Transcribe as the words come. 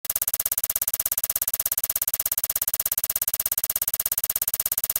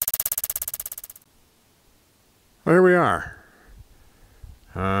So here we are.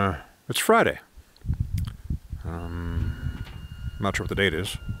 It's Friday. Not sure what the date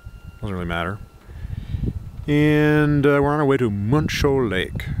is. Doesn't really matter. And we're on our way to Muncho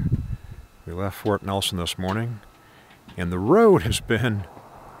Lake. We left Fort Nelson this morning, and the road has been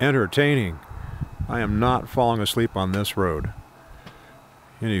entertaining. I am not falling asleep on this road.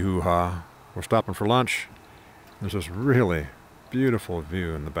 Anywho, we're stopping for lunch. There's this really beautiful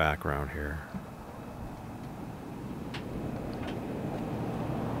view in the background here.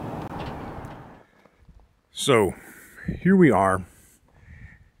 So, here we are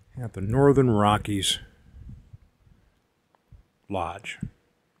at the Northern Rockies Lodge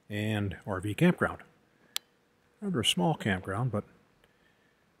and RV campground. Rather a small campground, but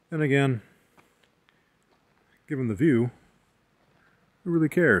then again, given the view, who really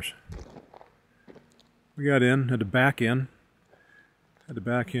cares? We got in, had to back in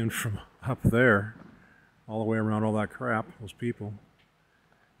from up there, all the way around all that crap, those people,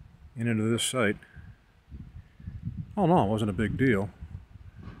 and into this site. Oh no, it wasn't a big deal.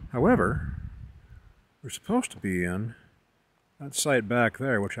 However, we're supposed to be in that site back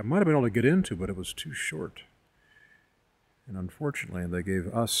there, which I might have been able to get into, but it was too short. And unfortunately, they gave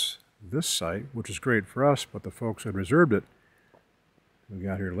us this site, which is great for us, but the folks that reserved it, we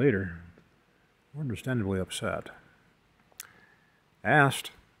got here later, were understandably upset.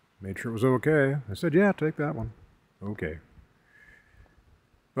 Asked, made sure it was okay. I said, yeah, take that one. Okay.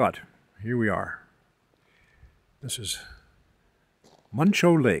 But here we are. This is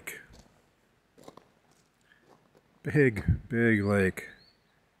Muncho Lake. Big, big lake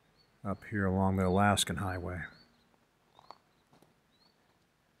up here along the Alaskan Highway.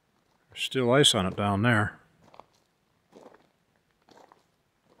 There's still ice on it down there.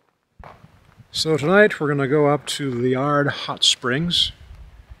 So tonight we're going to go up to the Ahhh Hot Springs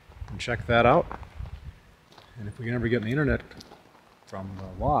and check that out. And if we can ever get on the internet from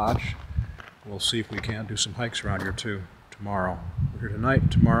the lodge, we'll see if we can't do some hikes around here too tomorrow. We're here tonight,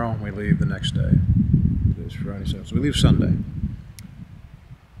 tomorrow, and we leave the next day. Today's Friday, so we leave Sunday.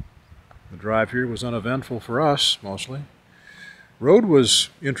 The drive here was uneventful for us, mostly. Road was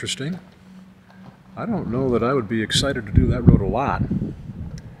interesting. I don't know that I would be excited to do that road a lot.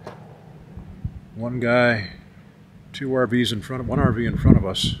 One guy, one RV in front of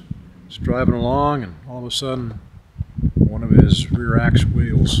us, was driving along, and all of a sudden, one of his rear axe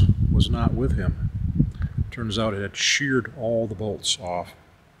wheels was not with him. Turns out it had sheared all the bolts off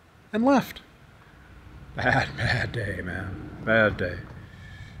and left. Bad day, man. Bad day.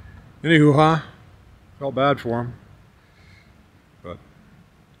 Anywho, felt bad for him. But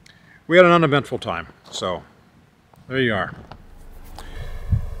we had an uneventful time, so there you are.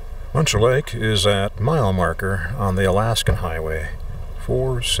 Muncho Lake is at mile marker on the Alaskan Highway,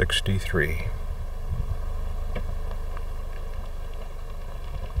 463.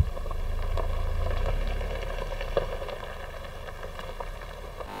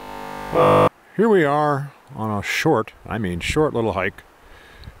 Here we are on a short little hike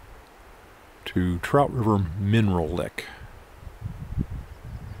to Trout River Mineral Lick.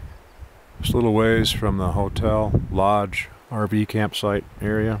 Just a little ways from the hotel, lodge, RV campsite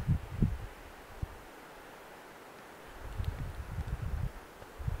area.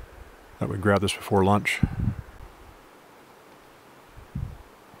 Thought we'd grab this before lunch.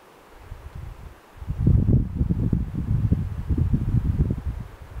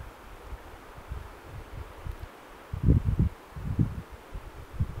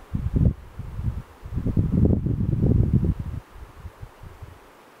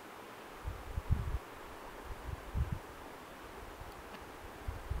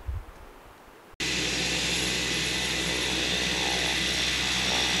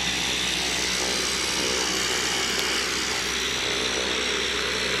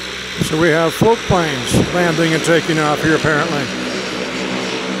 So we have float planes landing and taking off here apparently.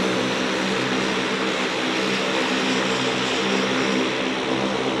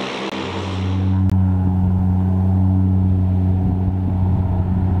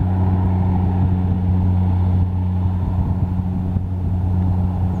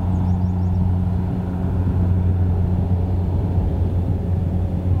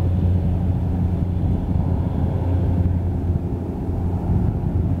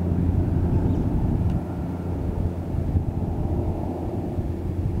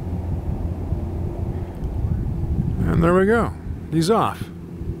 And there we go. He's off.